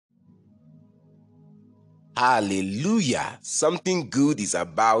Hallelujah! Something good is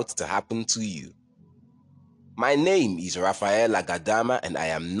about to happen to you. My name is Raphael Agadama and I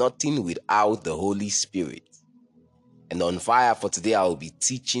am nothing without the Holy Spirit. And on fire for today, I will be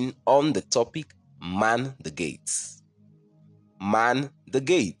teaching on the topic, Man the Gates. Man the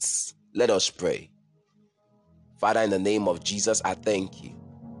Gates. Let us pray. Father, in the name of Jesus, I thank you.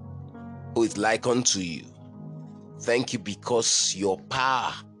 Who is like unto you? Thank you because your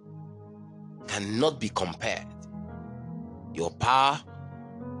power cannot be compared. Your power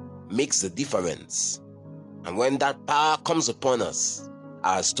makes the difference. And when that power comes upon us,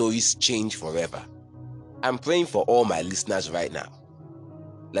 our stories change forever. I'm praying for all my listeners right now.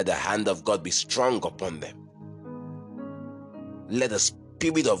 Let the hand of God be strong upon them. Let the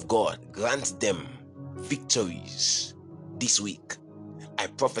Spirit of God grant them victories this week. I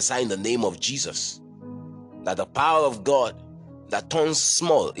prophesy in the name of Jesus that the power of God that turns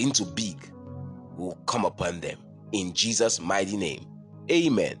small into big will come upon them. In Jesus' mighty name.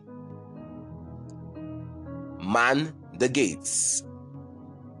 Amen. Man the Gates.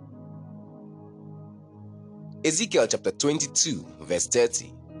 Ezekiel chapter 22, verse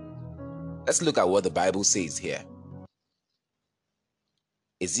 30. Let's look at what the Bible says here.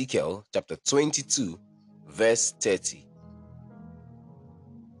 Ezekiel chapter 22, verse 30.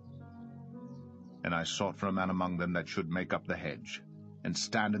 And I sought for a man among them that should make up the hedge, and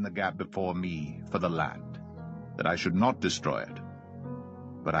stand in the gap before me for the land, that I should not destroy it.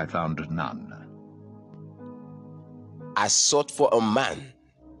 But I found none. I sought for a man.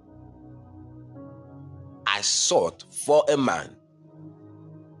 I sought for a man.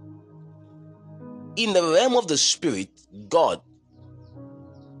 In the realm of the Spirit, God,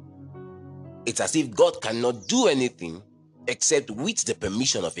 it's as if God cannot do anything except with the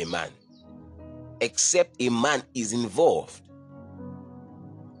permission of a man. Except a man is involved.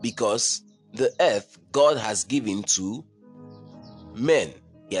 Because the earth God has given to men.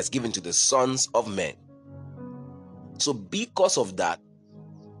 He has given to the sons of men. So because of that,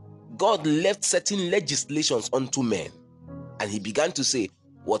 God left certain legislations unto men. And he began to say,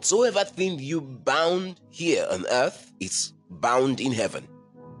 whatsoever thing you bound here on earth, it's bound in heaven.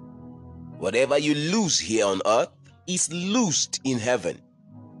 Whatever you loose here on earth is loosed in heaven.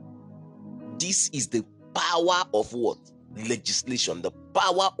 This is the power of what? Legislation, the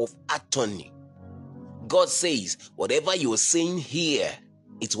power of attorney. God says, whatever you're saying here,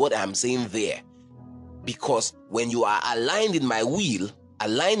 it's what I'm saying there. Because when you are aligned in my will,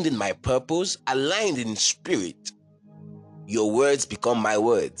 aligned in my purpose, aligned in spirit, your words become my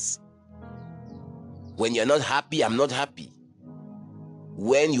words. When you're not happy, I'm not happy.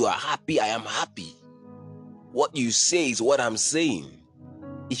 When you are happy, I am happy. What you say is what I'm saying.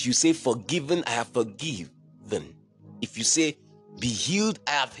 If you say forgiven, I have forgiven. If you say be healed,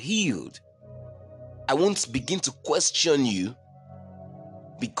 I have healed. I won't begin to question you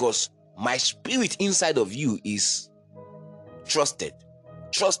because my spirit inside of you is trusted.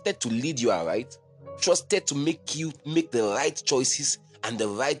 Trusted to lead you aright. Trusted to make you make the right choices and the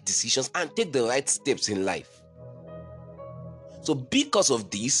right decisions and take the right steps in life. So because of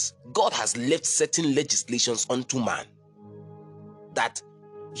this, God has left certain legislations unto man that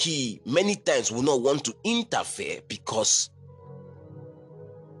he many times will not want to interfere, because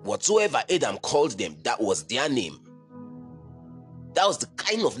whatsoever Adam called them, that was their name. That was the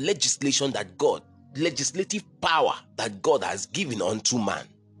kind of legislation that God, legislative power that God has given unto man.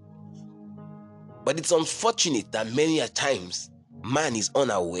 But it's unfortunate that many a times man is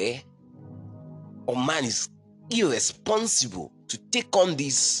unaware or man is irresponsible to take on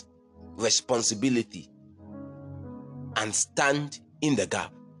this responsibility and stand in the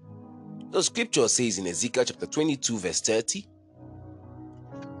gap. The scripture says in Ezekiel chapter 22 verse 30,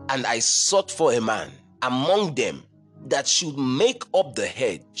 and I sought for a man among them that should make up the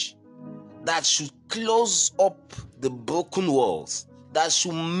hedge, that should close up the broken walls, that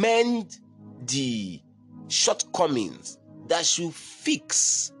should mend the shortcomings, that should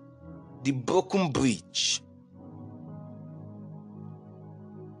fix the broken bridge.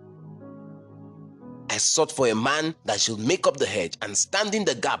 I sought for a man that should make up the hedge and stand in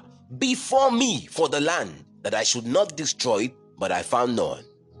the gap before me for the land, that I should not destroy it, but I found none.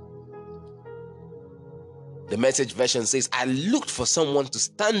 The Message version says, I looked for someone to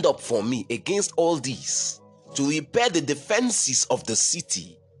stand up for me against all these, to repair the defenses of the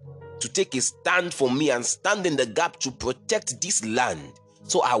city, to take a stand for me and stand in the gap to protect this land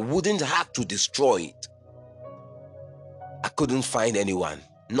so I wouldn't have to destroy it. I couldn't find anyone,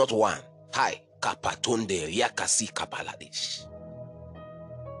 not one. Hi, Kapatonde Yakasi Kapaladesh.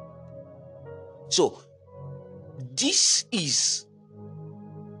 So, this is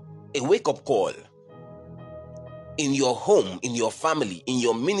a wake-up call in your home, in your family, in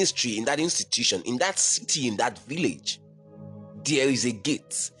your ministry, in that institution, in that city, in that village, there is a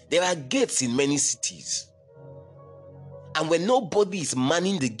gate. There are gates in many cities. And when nobody is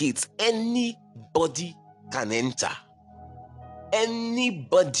manning the gates, anybody can enter.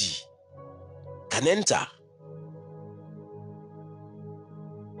 Anybody can enter.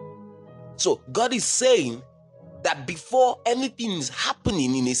 So God is saying that before anything is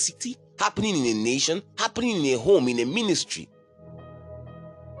happening in a city, happening in a nation, happening in a home, in a ministry,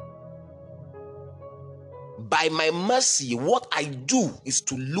 by my mercy, what I do is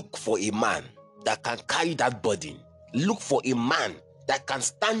to look for a man that can carry that burden. Look for a man that can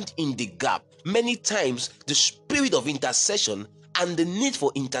stand in the gap. Many times, the spirit of intercession and the need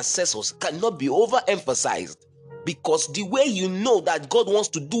for intercessors cannot be overemphasized, because the way you know that God wants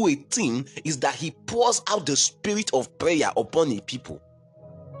to do a thing is that He pours out the spirit of prayer upon a people.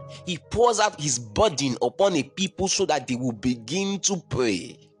 He pours out His burden upon a people so that they will begin to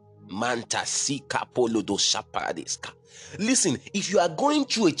pray. Listen, if you are going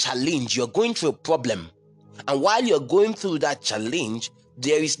through a challenge, you're going through a problem, and while you're going through that challenge,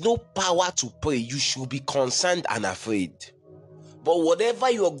 there is no power to pray, you should be concerned and afraid. But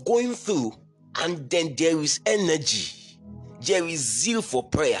whatever you're going through, and then there is energy, there is zeal for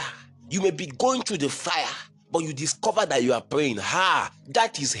prayer. You may be going through the fire, but you discover that you are praying.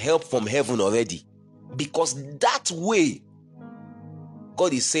 That is help from heaven already. Because that way,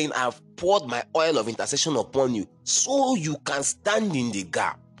 God is saying, I've poured my oil of intercession upon you, so you can stand in the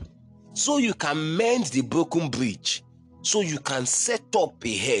gap, so you can mend the broken bridge, so you can set up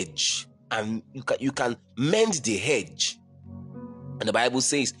a hedge, and you can mend the hedge. And the Bible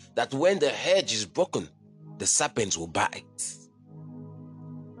says that when the hedge is broken, the serpents will bite.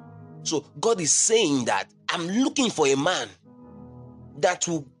 So God is saying that I'm looking for a man that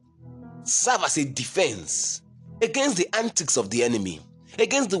will serve as a defense against the antics of the enemy,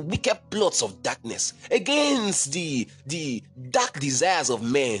 against the wicked plots of darkness, against the dark desires of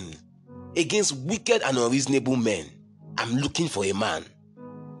men, against wicked and unreasonable men. I'm looking for a man.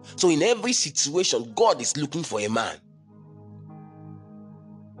 So in every situation, God is looking for a man.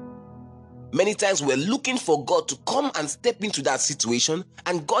 Many times we're looking for God to come and step into that situation,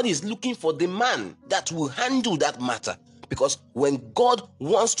 and God is looking for the man that will handle that matter. Because when God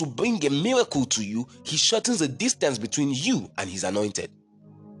wants to bring a miracle to you, He shortens the distance between you and His anointed.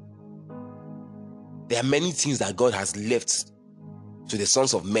 There are many things that God has left to the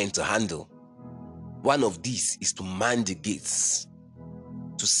sons of men to handle. One of these is to man the gates,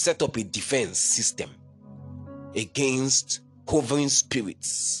 to set up a defense system against hovering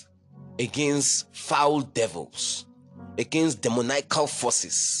spirits, against foul devils, against demoniacal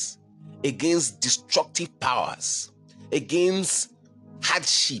forces, against destructive powers, against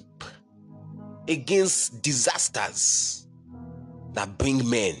hardship, against disasters that bring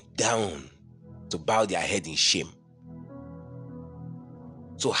men down to bow their head in shame.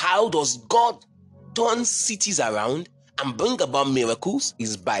 So how does God turn cities around and bring about miracles?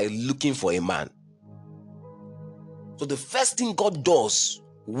 Is by looking for a man. So the first thing God does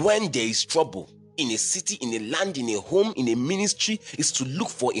when there is trouble in a city, in a land, in a home, in a ministry, is to look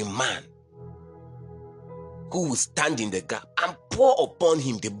for a man who will stand in the gap and pour upon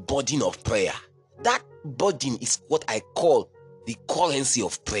him the burden of prayer. That burden is what I call the currency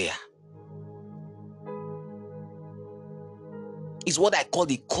of prayer. It's what I call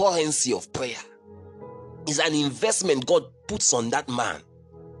the currency of prayer. It's an investment God puts on that man.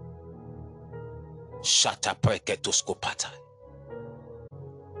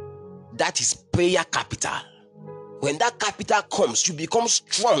 That is prayer capital. When that capital comes, you become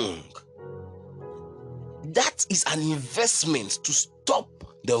strong. That is an investment to stop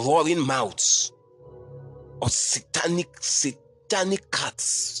the roaring mouths of satanic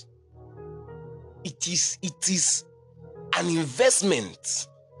cats. It is an investment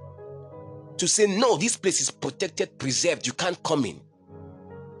to say, no, this place is protected, preserved, you can't come in.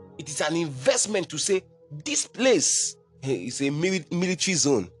 It is an investment to say, this place is a military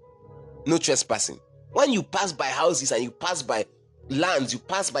zone, no trespassing. When you pass by houses and you pass by lands, you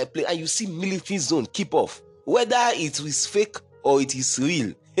pass by place and you see military zone, keep off. Whether it is fake or it is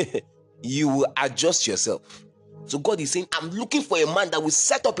real, you will adjust yourself. So God is saying, I'm looking for a man that will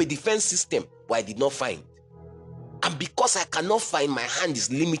set up a defense system, but I did not find. And because I cannot find, my hand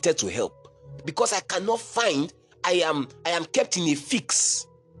is limited to help. Because I cannot find, I am kept in a fix.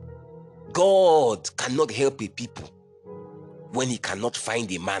 God cannot help a people when He cannot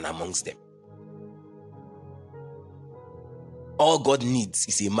find a man amongst them. All God needs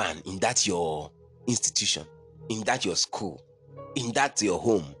is a man in that your institution, in that your school, in that your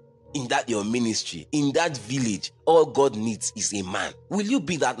home, in that your ministry, in that village, all God needs is a man. Will you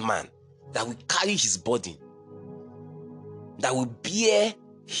be that man that will carry his burden, that will bear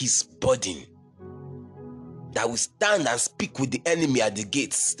his burden, that will stand and speak with the enemy at the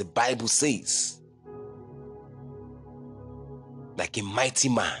gates? The Bible says, like a mighty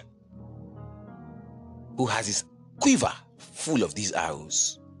man who has his quiver full of these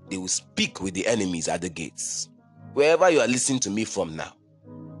arrows. They will speak with the enemies at the gates. Wherever you are listening to me from now,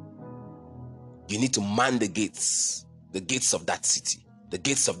 you need to man the gates of that city, the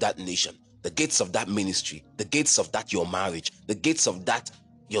gates of that nation, the gates of that ministry, the gates of that your marriage, the gates of that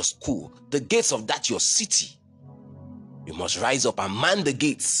your school, the gates of that your city. You must rise up and man the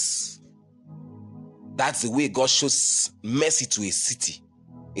gates. That's the way God shows mercy to a city.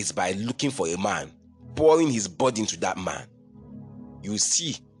 It's by looking for a man, pouring his burden to that man. You will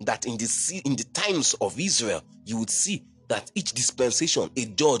see that in the times of Israel, you would see that each dispensation, a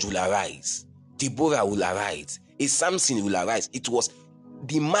judge will arise. Deborah will arise. A Samson will arise. It was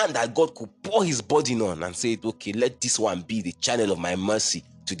the man that God could pour his burden on and say, okay, let this one be the channel of my mercy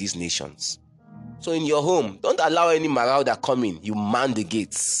to these nations. So in your home, don't allow any marauder come in. You man the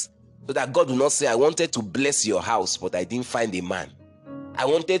gates, so that God will not say, I wanted to bless your house, but I didn't find a man. I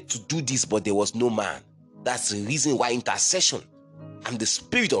wanted to do this, but there was no man. That's the reason why intercession and the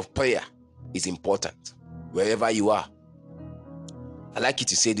spirit of prayer is important. Wherever you are, I'd like you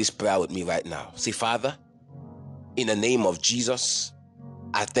to say this prayer with me right now. Say, Father, in the name of Jesus,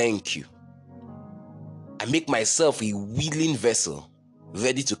 I thank you. I make myself a willing vessel,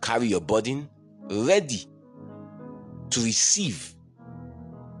 ready to carry your burden, ready to receive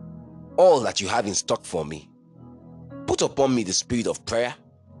all that you have in stock for me. Put upon me the spirit of prayer.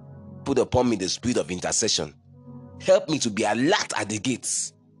 Put upon me the spirit of intercession. Help me to be alert at the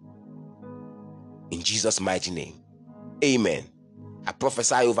gates. In Jesus' mighty name, amen. I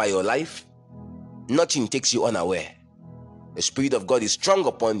prophesy over your life. Nothing takes you unaware. The Spirit of God is strong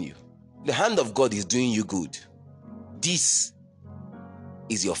upon you. The hand of God is doing you good. This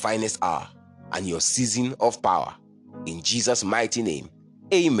is your finest hour and your season of power. In Jesus' mighty name,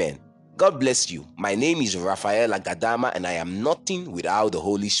 amen. God bless you. My name is Raphael Agadama, and I am nothing without the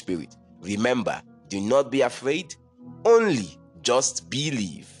Holy Spirit. Remember, do not be afraid, only just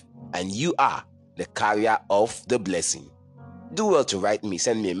believe, and you are the carrier of the blessing. Do well to write me,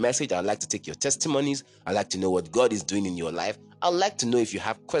 send me a message. I'd like to take your testimonies. I'd like to know what God is doing in your life. I'd like to know if you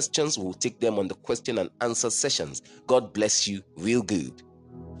have questions. We'll take them on the question and answer sessions. God bless you real good.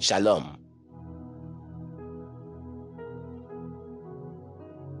 Shalom.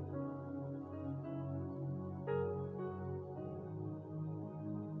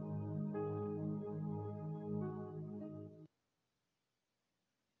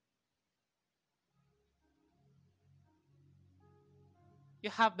 You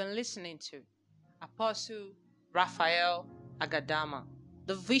have been listening to Apostle Raphael Agadama,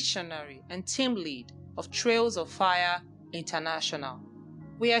 the visionary and team lead of Trails of Fire International.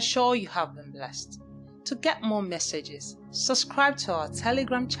 We are sure you have been blessed. To get more messages, subscribe to our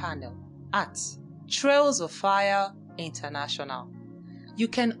Telegram channel at Trails of Fire International. You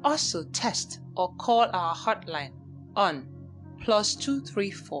can also text or call our hotline on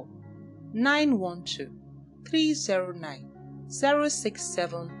 +234 912 309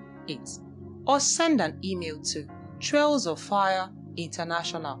 0678 or send an email to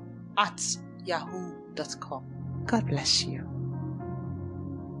trailsoffireinternational@yahoo.com. God bless you.